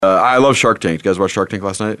I love Shark Tank. You guys watch Shark Tank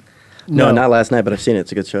last night? No, not last night, but I've seen it.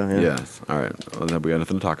 It's a good show. Yeah. All right. Well, then we got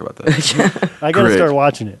nothing to talk about that. I got to Great. start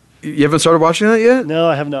watching it. You haven't started watching that yet? No,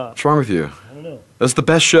 I have not. What's wrong with you? I don't know. That's the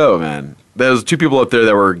best show, man. There's two people out there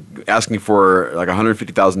that were asking for like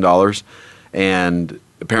 $150,000, and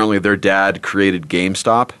apparently their dad created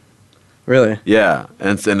GameStop. Really? Yeah,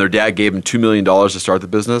 and their dad gave him $2 million to start the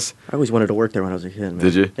business. I always wanted to work there when I was a kid. Man.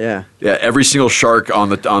 Did you? Yeah. Yeah. Every single shark on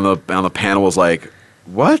the panel was like,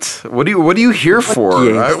 "What? What are you here for?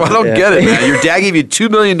 I don't get it, man. Your dad gave you $2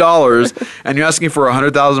 million, and you're asking for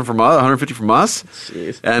 $100,000 from us, $150 from us."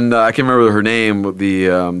 Jeez. And I can't remember her name.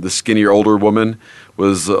 The skinnier older woman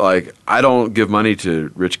was like, "I don't give money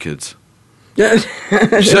to rich kids." Yeah.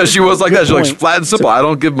 She was like that. She's like, flat and simple. I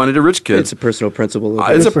don't give money to rich kids. It's a personal principle.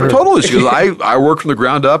 It's a totally. She goes, I worked from the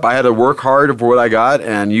ground up. I had to work hard for what I got,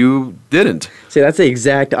 and you didn't. See, that's the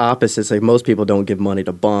exact opposite. It's like most people don't give money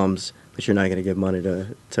to bums, but you're not going to give money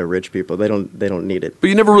to rich people. They don't need it. But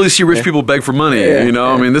you never really see rich people beg for money. Yeah, you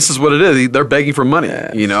know, I mean, this is what it is. They're begging for money.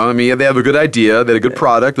 Yeah. You know, I mean, they have a good idea. They had a good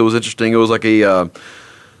product. It was interesting. It was like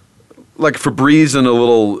like Febreze and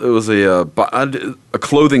it was a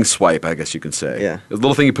clothing swipe, I guess you can say. Yeah. A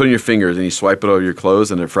little thing you put in your fingers and you swipe it over your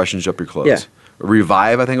clothes and it freshens up your clothes. Yeah.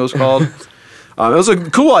 Revive, I think it was called. It was a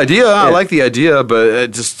cool idea. I like the idea, but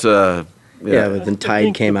it just Yeah, but then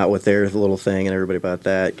Tide came out with their little thing, and everybody bought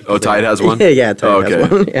that. Oh, Tide has one? Yeah, Tide has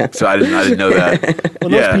one. Yeah. So I didn't know that. Well,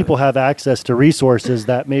 those people have access to resources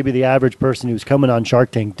that maybe the average person who's coming on Shark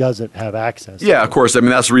Tank doesn't have access to. Yeah, of course. I mean,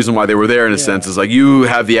 that's the reason why they were there in a sense. Is like you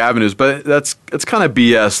have the avenues, but it's kind of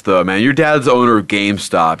BS though, man. Your dad's the owner of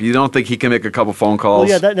GameStop. You don't think he can make a couple phone calls?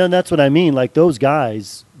 Well, yeah, that's what I mean. Like those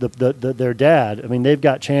guys, their dad. I mean, they've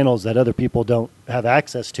got channels that other people don't have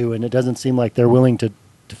access to, and it doesn't seem like they're willing to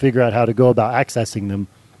figure out how to go about accessing them.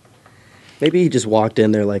 Maybe he just walked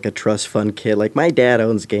in there like a trust fund kid. Like, my dad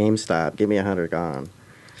owns GameStop. Give me $100 gone.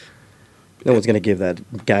 No one's going to give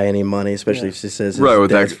that guy any money, especially if he says his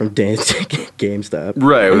dad's from GameStop.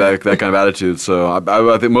 Right, with that kind of attitude. So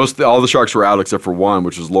I think all the sharks were out except for one,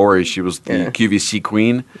 which was Lori. She was the QVC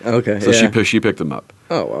queen. Okay, so she picked them up.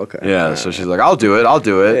 Oh, okay. Yeah, so she's like, I'll do it,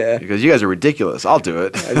 Yeah. because you guys are ridiculous. I'll do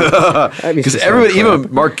it. I'd be Because so everybody, crap.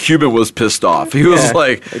 even Mark Cuban was pissed off. He was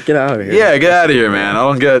like, get out of here. Yeah, get out of here, man. I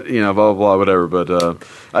don't get, blah, blah, blah, whatever. But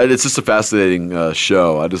it's just a fascinating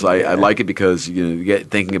show. I like it because you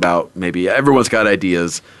get thinking about maybe everyone's got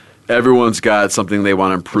ideas. Everyone's got something they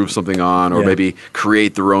want to improve something on or maybe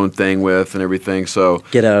create their own thing with and everything. So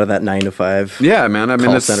get out of that 9 to 5. Yeah, man. I mean,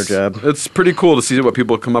 call center job. It's pretty cool to see what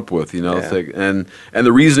people come up with, and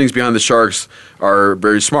the reasonings behind the sharks are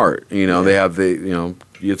very smart. They have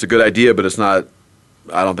it's a good idea, but it's not.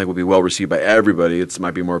 I don't think will be well received by everybody. It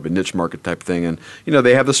might be more of a niche market type thing, and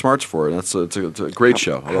they have the smarts for it. It's a great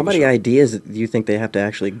show. How many ideas do you think they have to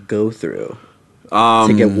actually go through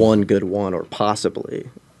to get one good one, or possibly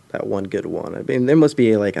that one good one? I mean, there must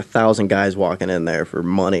be like 1,000 guys walking in there for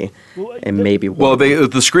money, and maybe one. Well,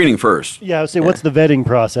 the screening first. Yeah, I would say, what's the vetting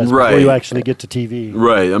process before you actually get to TV?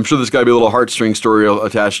 Right. I'm sure there's got to be a little heartstring story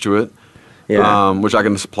attached to it. Yeah. Which I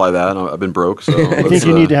can supply that. I've been broke, so I think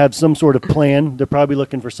you need to have some sort of plan. They're probably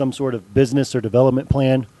looking for some sort of business or development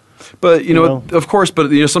plan. But of course,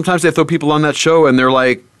 but sometimes they throw people on that show and they're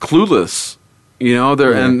like clueless.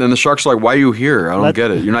 And the sharks are like, "Why are you here? I don't get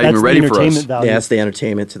it. You're not even ready for us." Value. Yeah, that's the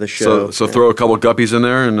entertainment to the show. So throw a couple guppies in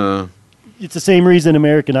there and. It's the same reason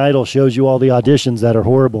American Idol shows you all the auditions that are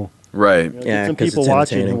horrible. Right. Get some people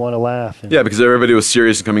watching who want to laugh. Yeah, because everybody was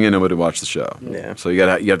serious and coming in, nobody watched the show. Yeah. So you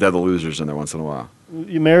have to have the losers in there once in a while.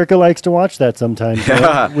 America likes to watch that sometimes.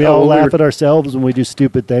 Yeah. Right? We all laugh at ourselves when we do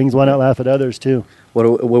stupid things. Why not laugh at others too?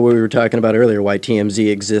 What we were talking about earlier, why TMZ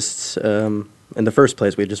exists in the first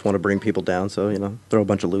place. We just want to bring people down. So throw a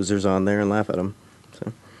bunch of losers on there and laugh at them.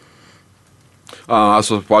 So. I was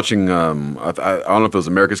watching. I don't know if it was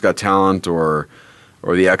America's Got Talent or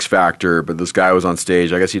the X Factor, but this guy was on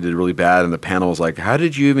stage. I guess he did really bad, and the panel was like, "How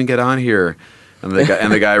did you even get on here?" And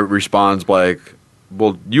the guy responds like,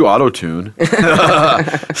 "Well, you auto-tune."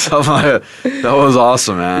 So that was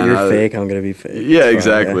awesome, man. You're fake. I'm gonna be fake. Yeah,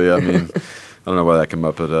 exactly. I mean, I don't know why that came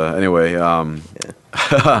up, but anyway,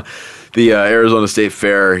 the Arizona State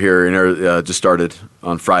Fair here just started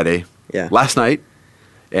on Friday. Yeah. Last night,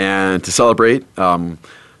 and to celebrate.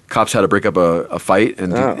 Cops had to break up a fight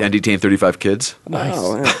and detain 35 kids. Nice.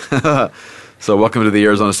 Oh, wow. So welcome to the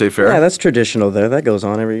Arizona State Fair. Yeah, that's traditional there. That goes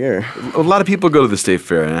on every year. A lot of people go to the State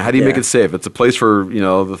Fair, and how do you make it safe? It's a place for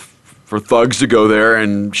for thugs to go there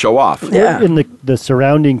and show off. Yeah. And the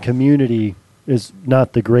surrounding community is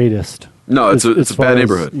not the greatest. No, it's a bad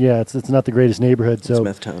neighborhood. Yeah, it's not the greatest neighborhood. So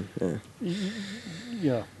Smithtown. Yeah.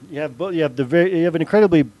 Yeah, You have an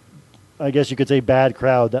incredibly, I guess you could say, bad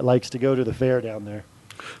crowd that likes to go to the fair down there.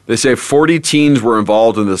 They say 40 teens were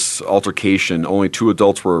involved in this altercation. Only 2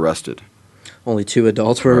 adults were arrested. Only 2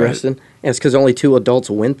 adults were arrested? Yeah, it's because only 2 adults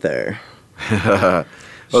went there.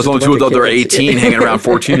 There's only 2 adults. There were 18 hanging around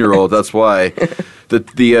 14-year-olds. That's why.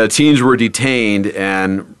 The teens were detained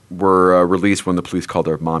and were released when the police called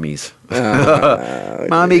their mommies.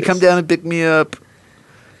 Mommy, come down and pick me up.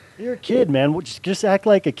 You're a kid, man. Just act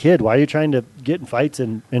like a kid. Why are you trying to get in fights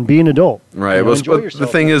and be an adult? Right. You know, well, the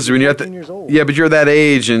thing is, when you're at but you're that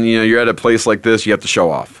age, and you're at a place like this, you have to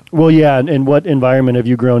show off. Well, yeah. And what environment have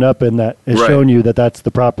you grown up in that has shown you that that's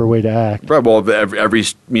the proper way to act? Right. Well, every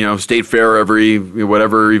state fair, every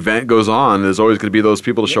whatever event goes on, there's always going to be those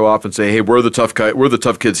people to show off and say, "Hey, we're the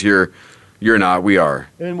tough kids here. You're not. We are."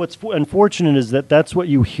 And what's unfortunate is that that's what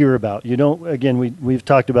you hear about. You don't. Again, we've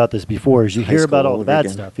talked about this before. Is you hear about all the bad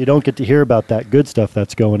stuff. You don't get to hear about that good stuff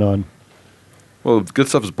that's going on. Well, good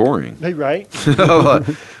stuff is boring. Hey, right?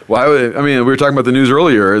 Why would we were talking about the news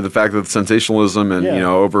earlier. The fact that sensationalism and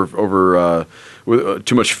over with,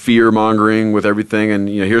 too much fear mongering with everything, and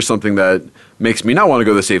here's something that makes me not want to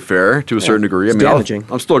go to the state fair to a certain degree. Damaging.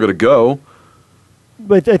 I'm still going to go.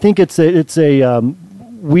 But I think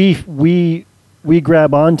we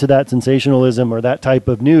grab onto that sensationalism or that type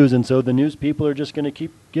of news, and so the news people are just going to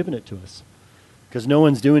keep giving it to us because no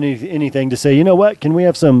one's doing anything to say, you know what, can we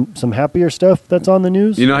have some happier stuff that's on the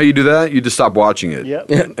news? You know how you do that? You just stop watching it. Yep.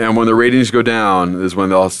 And when the ratings go down is when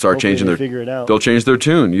they'll start changing they'll change their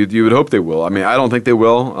tune. You would hope they will. I mean, I don't think they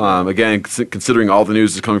will. Again, considering all the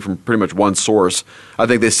news is coming from pretty much one source, I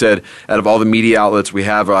think they said out of all the media outlets we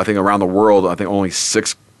have, I think around the world, I think only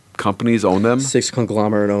 6 companies own them. 6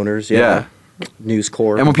 conglomerate owners, yeah. News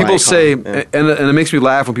Corp. And when people say, and it makes me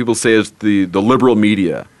laugh when people say it's the liberal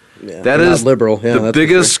media. Yeah, that is liberal. Yeah, the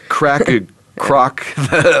biggest crock of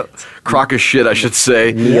shit, I should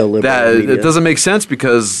say. Neoliberal media. It doesn't make sense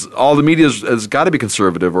because all the media has got to be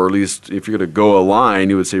conservative, or at least if you're going to go a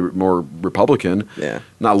line, you would say more Republican,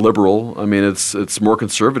 not liberal. I mean, it's more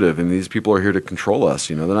conservative, and these people are here to control us.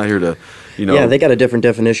 They're not here to, Yeah, they got a different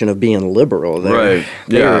definition of being liberal.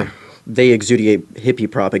 They exude hippie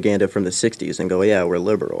propaganda from the 60s and go, yeah, we're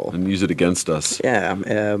liberal. And use it against us.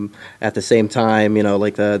 Yeah. At the same time,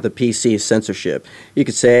 like the PC censorship. You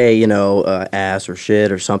could say, ass or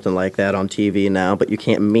shit or something like that on TV now, but you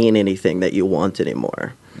can't mean anything that you want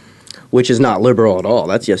anymore, which is not liberal at all.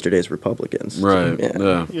 That's yesterday's Republicans. Right.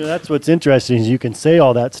 Yeah. That's what's interesting is you can say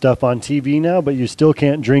all that stuff on TV now, but you still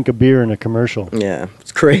can't drink a beer in a commercial. Yeah.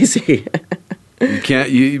 It's crazy. You can't.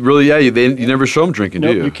 You really. Yeah. You never show them drinking,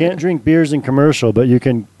 do you? You can't drink beers in commercial, but you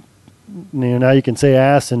can. Now you can say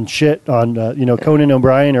ass and shit on Conan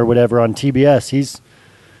O'Brien or whatever on TBS. He's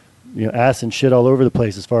ass and shit all over the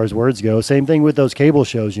place as far as words go. Same thing with those cable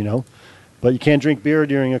shows, but you can't drink beer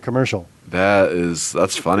during a commercial.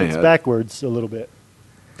 That's funny. It's backwards a little bit.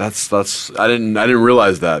 That's I didn't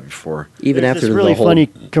realize that before. Even There's after this really funny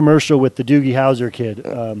commercial with the Doogie Howser kid.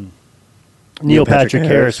 Neil Patrick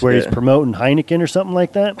Harris, where he's promoting Heineken or something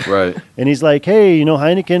like that. Right. And he's like, hey,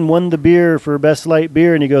 Heineken won the beer for best light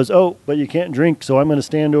beer. And he goes, oh, but you can't drink, so I'm going to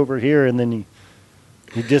stand over here. And then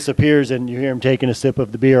he disappears, and you hear him taking a sip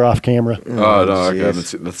of the beer off camera. Oh, no, I haven't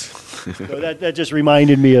seen that. So that just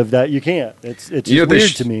reminded me of that. You can't. It's just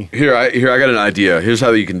weird to me. Here, I got an idea. Here's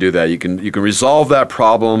how you can do that. You can resolve that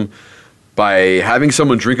problem by having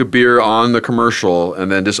someone drink a beer on the commercial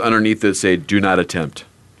and then just underneath it say, do not attempt.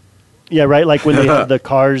 Yeah, right. Like when they have the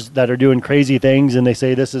cars that are doing crazy things, and they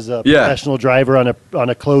say this is a professional driver on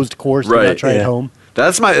a closed course. Right. Not trying home.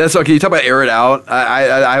 That's okay. You talk about air it out.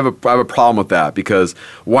 I have a problem with that because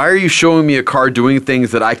why are you showing me a car doing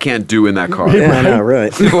things that I can't do in that car?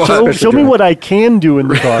 Right. Show me what I can do in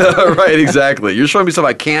the car. Right, exactly. You're showing me stuff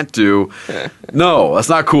I can't do. No, that's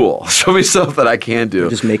not cool. Show me stuff that I can do. You're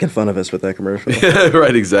just making fun of us with that commercial.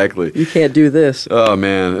 Right, exactly. You can't do this. Oh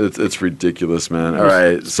man, it's ridiculous, man. All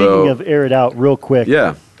right. Speaking of air it out, real quick.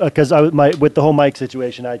 Yeah. Because with the whole mic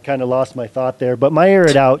situation, I kind of lost my thought there. But my air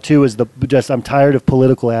it out too is I'm tired of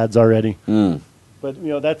political ads already. But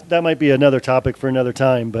that might be another topic for another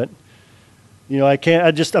time. But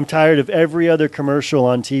I'm tired of every other commercial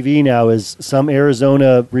on TV now is some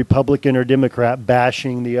Arizona Republican or Democrat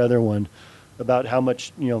bashing the other one about how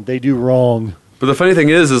much they do wrong. But the funny thing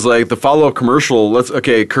is like the follow-up commercial.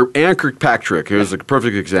 Ann Kirkpatrick. Here's a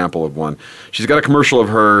perfect example of one. She's got a commercial of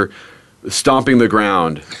her stomping the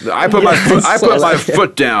ground. I put my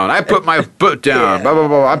foot down. I put my foot down. Yeah. Blah blah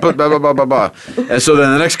blah. I put blah blah blah blah blah. And so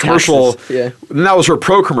then the next commercial, Yeah. then that was her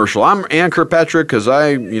pro commercial. I'm Ann Kirkpatrick because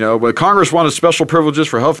when Congress wanted special privileges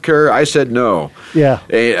for health care, I said no. Yeah.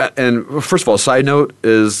 And first of all, side note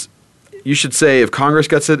is, you should say if Congress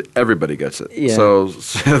gets it, everybody gets it. Yeah. So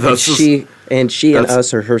that's she and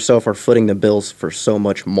us or herself are footing the bills for so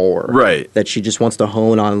much more. Right. That she just wants to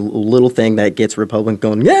hone on a little thing that gets Republican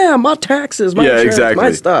going, yeah, my taxes, my insurance, exactly.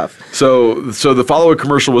 my stuff. So the follow-up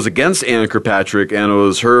commercial was against Ann Kirkpatrick, and it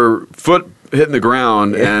was her foot hitting the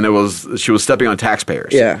ground, and she was stepping on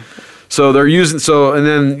taxpayers. Yeah. So they're and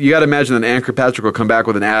then you got to imagine that Ann Kirkpatrick will come back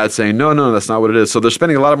with an ad saying, no, that's not what it is. So they're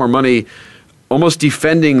spending a lot more money almost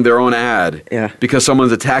defending their own ad because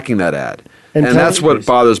someone's attacking that ad. And that's what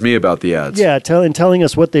bothers me about the ads. Yeah, telling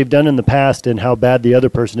us what they've done in the past and how bad the other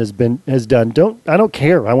person has done. I don't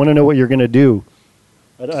care. I want to know what you're going to do.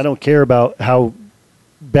 I don't care about how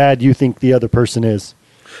bad you think the other person is.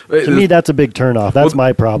 To me, that's a big turnoff. That's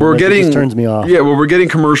my problem. It just turns me off. Yeah, well, we're getting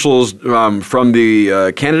commercials from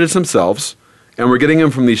the candidates themselves, and we're getting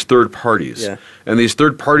them from these third parties. Yeah. And these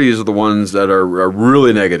third parties are the ones that are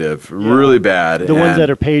really negative, really bad. The ones that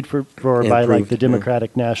are paid for by like the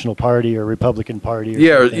Democratic National Party or Republican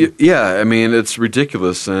Party. I mean, it's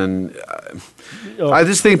ridiculous, and I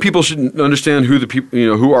just think people should understand who the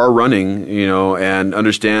people, who are running, and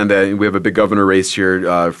understand that we have a big governor race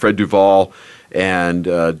here, Fred Duvall and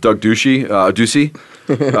Doug Ducey.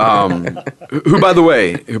 Who, by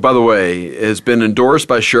the way, has been endorsed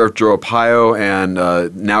by Sheriff Joe Arpaio and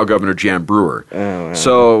now Governor Jan Brewer. Oh, wow.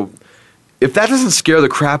 So if that doesn't scare the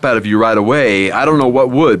crap out of you right away, I don't know what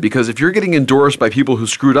would. Because if you're getting endorsed by people who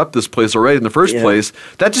screwed up this place already in the first place,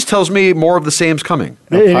 that just tells me more of the same's coming.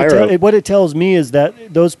 What it tells me is that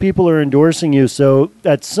those people are endorsing you. So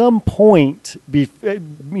at some point,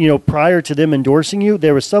 prior to them endorsing you,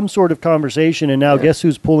 there was some sort of conversation, and now guess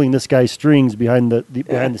who's pulling this guy's strings behind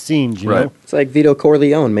the scenes? You know? It's like Vito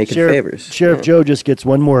Corleone making favors. Sheriff Joe just gets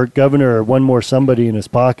one more governor or one more somebody in his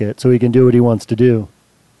pocket, so he can do what he wants to do.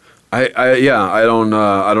 I don't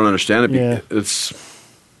understand it. Yeah.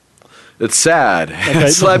 It's sad. Okay,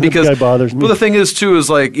 It's sad because that bothers me. Well, the thing is too is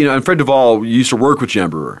like and Fred Duvall used to work with Jan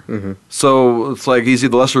Brewer, so it's like he's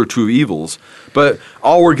the lesser of two evils. But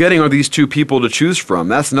all we're getting are these two people to choose from.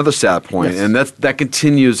 That's another sad point, and that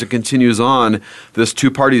continues. It continues on this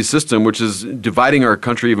two-party system, which is dividing our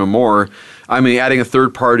country even more. I mean, adding a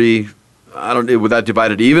third party. Would that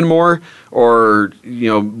divide it even more, or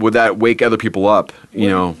would that wake other people up?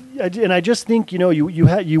 And I just think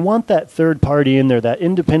you want that third party in there, that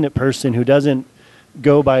independent person who doesn't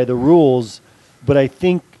go by the rules. But I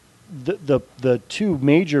think the two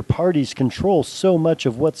major parties control so much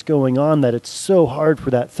of what's going on that it's so hard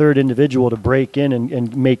for that third individual to break in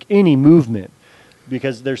and make any movement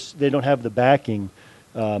because they don't have the backing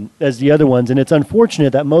as the other ones. And it's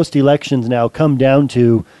unfortunate that most elections now come down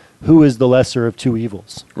to who is the lesser of two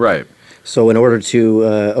evils. Right. So in order to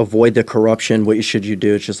avoid the corruption, what should you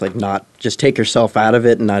do? It's just like just take yourself out of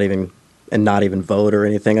it and not even vote or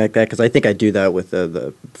anything like that. Because I think I do that with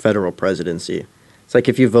the federal presidency. It's like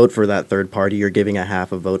if you vote for that third party, you're giving a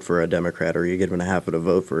half a vote for a Democrat, or you're giving a half of a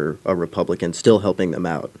vote for a Republican, still helping them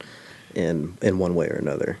out in one way or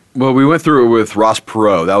another. Well, we went through it with Ross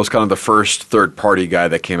Perot. That was kind of the first third party guy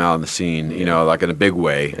that came out on the scene, like in a big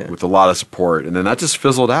way with a lot of support, and then that just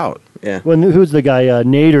fizzled out. Yeah. Well, who's the guy?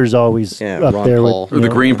 Nader's always up Ron there Paul. with The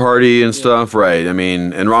Green Party and stuff, right? I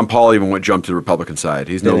mean, and Ron Paul even jumped to the Republican side.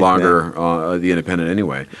 He's no longer the independent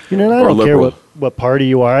anyway. I don't care what party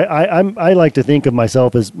you are. I like to think of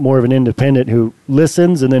myself as more of an indendependent who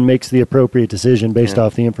listens and then makes the appropriate decision based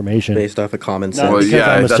off the information. Based off of common Not sense. because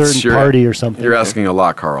I'm a certain party or something. You're asking a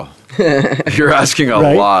lot, Carl. You're asking a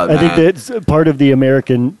right? lot, I man. think that part of the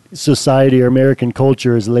American society or American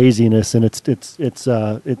culture is laziness, and it's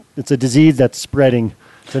a disease that's spreading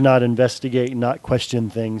to not investigate, not question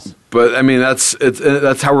things. But I mean,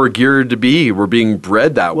 that's how we're geared to be. We're being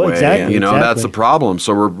bred that way. Exactly, That's the problem.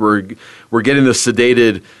 So we're getting this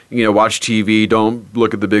sedated. Watch TV. Don't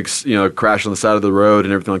look at the big crash on the side of the road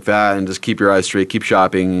and everything like that, and just keep your eyes straight. Keep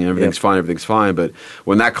shopping. And everything's fine. Everything's fine. But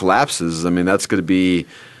when that collapses, I mean, that's going to be.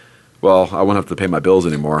 Well, I won't have to pay my bills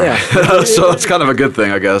anymore. Yeah. So it's kind of a good thing,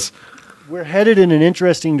 I guess. We're headed in an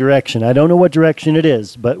interesting direction. I don't know what direction it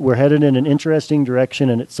is, but we're headed in an interesting direction,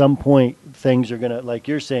 and at some point, things are going to, like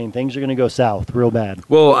you're saying, things are going to go south real bad.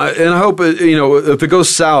 Well, I hope, if it goes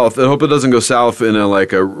south, I hope it doesn't go south in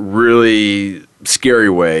a really scary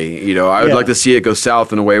way. I would like to see it go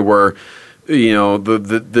south in a way where,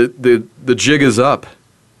 the jig is up.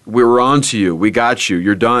 we were on to you. We got you.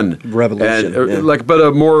 You're done. Revolution. And,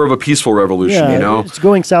 but more of a peaceful revolution, It's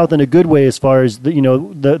going south in a good way as far as,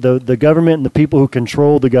 the government and the people who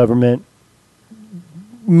control the government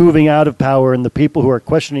moving out of power, and the people who are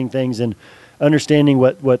questioning things and understanding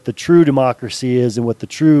what the true democracy is and what the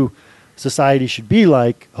true society should be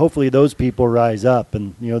like. Hopefully those people rise up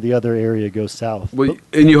and, the other area goes south. Well,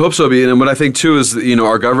 and you hope so. And what I think, too, is,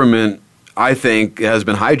 our government, I think, has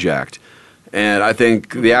been hijacked. And I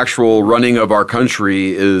think the actual running of our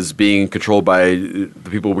country is being controlled by the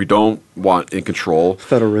people we don't want in control.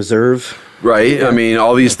 Federal Reserve. Right. Yeah. I mean,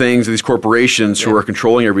 all these things, these corporations who are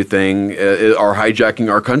controlling everything are hijacking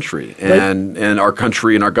our country. And our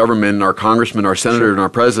country and our government and our congressmen, our senators and our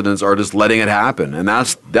presidents are just letting it happen. And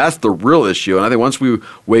that's the real issue. And I think once we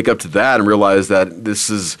wake up to that and realize that this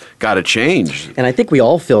has got to change. And I think we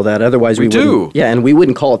all feel that. Otherwise, we do. Yeah, and we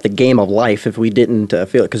wouldn't call it the game of life if we didn't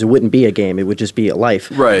feel it, because it wouldn't be a game. It would just be a life.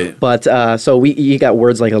 Right. But so you got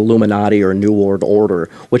words like Illuminati or New World Order,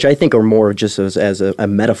 which I think are more just as a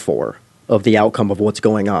metaphor of the outcome of what's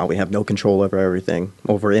going on. We have no control over everything,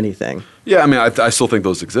 over anything. Yeah, I mean, I still think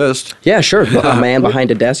those exist. Yeah, sure. A man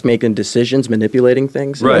behind a desk making decisions, manipulating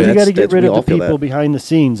things. Right. You got to get rid of the people behind the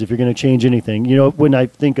scenes if you're going to change anything. When I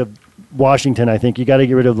think of Washington, I think you got to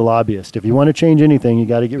get rid of the lobbyists. If you want to change anything, you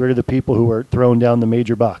got to get rid of the people who are throwing down the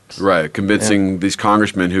major bucks. Right, convincing these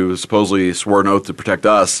congressmen who supposedly swore an oath to protect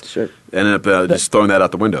us, ended up just throwing that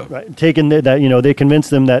out the window. Right, taking they convince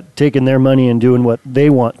them that taking their money and doing what they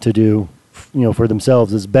want to do, for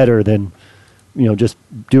themselves is better than, just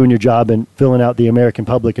doing your job and filling out the American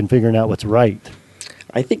public and figuring out what's right.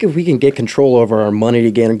 I think if we can get control over our money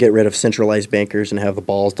again and get rid of centralized bankers and have the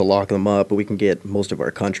balls to lock them up, we can get most of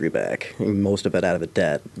our country back, most of it out of the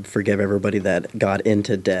debt. Forgive everybody that got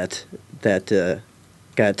into debt, that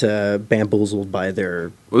got bamboozled by their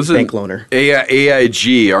bank loaner.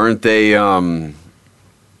 AIG, aren't they? Aren't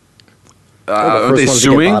they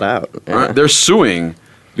suing? They're suing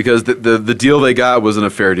because the deal they got wasn't a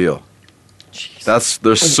fair deal. Jeez.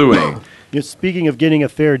 They're suing. Speaking of getting a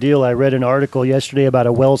fair deal, I read an article yesterday about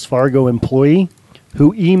a Wells Fargo employee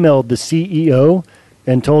who emailed the CEO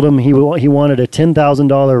and told him he wanted a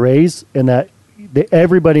 $10,000 raise, and that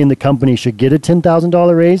everybody in the company should get a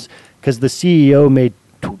 $10,000 raise because the CEO made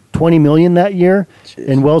 $20 million that year. Jeez.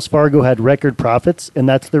 And Wells Fargo had record profits, and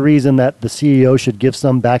that's the reason that the CEO should give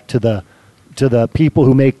some back to the people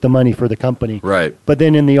who make the money for the company. Right. But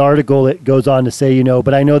then in the article it goes on to say,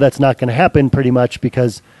 but I know that's not going to happen pretty much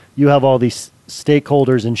because you have all these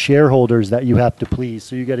stakeholders and shareholders that you have to please,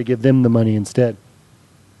 so you got to give them the money instead.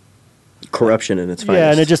 Corruption in its finest.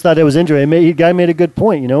 Yeah, and I just thought it was interesting. The guy made a good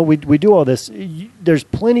point. We do all this. There's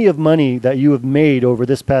plenty of money that you have made over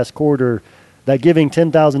this past quarter that giving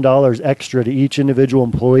 $10,000 extra to each individual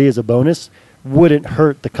employee as a bonus wouldn't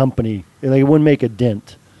hurt the company. It wouldn't make a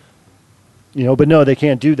dent. But no, they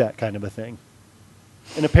can't do that kind of a thing.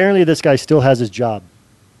 And apparently this guy still has his job.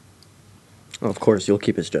 Well, of course, you'll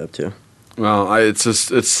keep his job too. Well, it's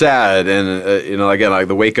sad, and again, like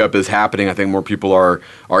the wake up is happening. I think more people are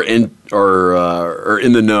in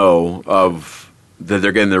the know of that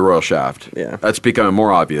they're getting their royal shaft. Yeah, that's becoming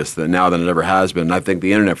more obvious than it ever has been. And I think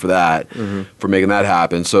the internet for making that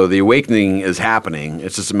happen. So the awakening is happening.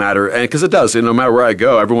 It's just a matter, and because it does, no matter where I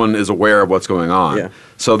go, everyone is aware of what's going on. Yeah.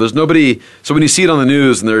 So there's nobody. So when you see it on the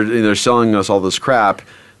news and they're selling us all this crap,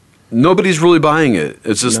 nobody's really buying it.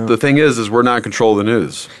 It's just the thing is we're not in control of the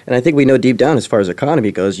news. And I think we know deep down, as far as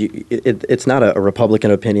economy goes, it's not a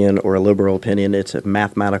Republican opinion or a liberal opinion. It's a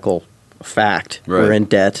mathematical fact. Right. We're in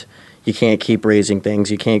debt. You can't keep raising things.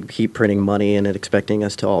 You can't keep printing money and expecting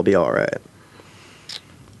us to all be all right.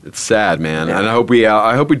 It's sad, man. Yeah. And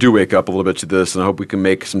I hope we do wake up a little bit to this, and I hope we can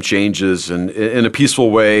make some changes and in a peaceful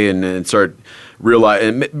way and start realize.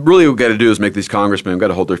 And really, what we got to do is make these congressmen got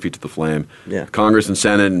to hold their feet to the flame. Yeah. Congress and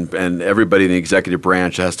Senate and everybody in the executive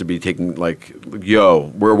branch has to be taking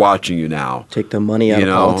we're watching you now. Take the money out of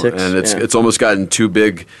politics, and it's almost gotten too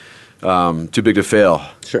big to fail.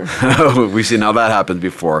 Sure. We've seen how that happened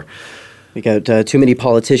before. We got too many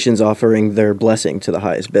politicians offering their blessing to the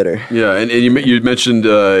highest bidder. Yeah, and you mentioned,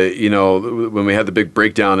 when we had the big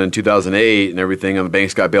breakdown in 2008 and everything, and the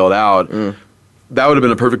banks got bailed out, that would have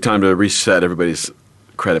been a perfect time to reset everybody's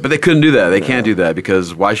credit. But they couldn't do that. They can't do that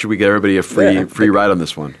because why should we get everybody a free ride on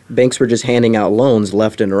this one? Banks were just handing out loans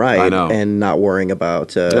left and right. I know. And not worrying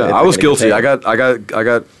about. I was guilty. I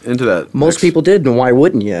got into that. Most people did, and why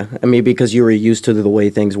wouldn't you? I mean, because you were used to the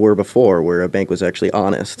way things were before, where a bank was actually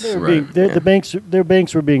honest. Their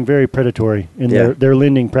banks were being very predatory in their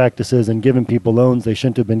lending practices and giving people loans they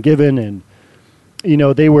shouldn't have been given, and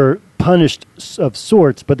they were punished of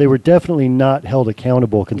sorts, but they were definitely not held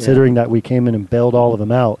accountable, considering that we came in and bailed all of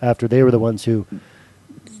them out after they were the ones who,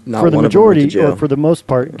 for the majority or for the most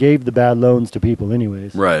part, gave the bad loans to people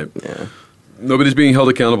anyways. Right. Yeah. Nobody's being held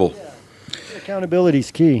accountable.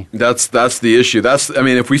 Accountability's key. That's the issue.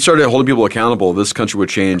 If we started holding people accountable, this country would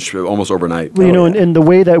change almost overnight. Well, and the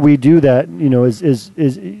way that we do that, is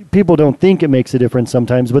people don't think it makes a difference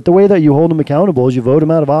sometimes, but the way that you hold them accountable is you vote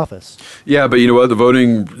them out of office. Yeah, but you know what? The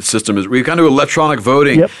voting system is, we kind of do electronic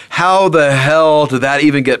voting. Yep. How the hell did that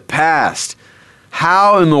even get passed?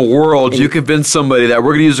 How in the world do you convince somebody that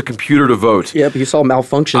we're going to use a computer to vote? Yep, you saw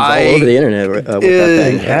malfunctions all over the internet with that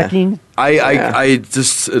thing. Hacking.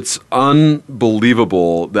 It's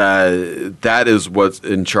unbelievable that is what's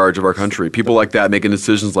in charge of our country. People like that making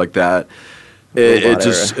decisions like that.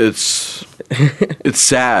 It's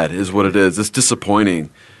sad, is what it is. It's disappointing.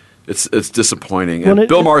 It's disappointing. And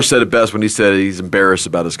Bill Maher said it best when he said he's embarrassed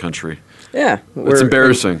about his country. Yeah. It's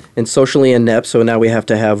embarrassing. And socially inept, so now we have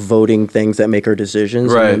to have voting things that make our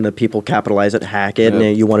decisions. Right. And then the people capitalize it, hack it,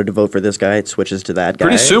 and you wanted to vote for this guy, it switches to that guy.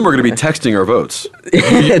 Pretty soon we're going to be texting our votes. You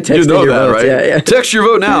know that, votes, right? Yeah. Text your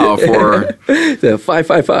vote now for... the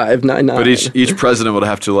 55599. But each president would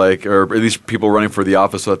have to, or at least people running for the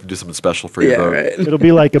office will have to do something special for your vote. Right. It'll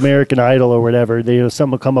be like American Idol or whatever.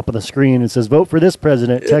 Something will come up on the screen and says, vote for this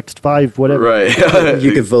president, text 5, whatever. Right.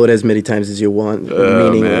 You could vote as many times as you want.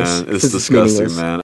 Meaningless. Man, it's disgusting, man.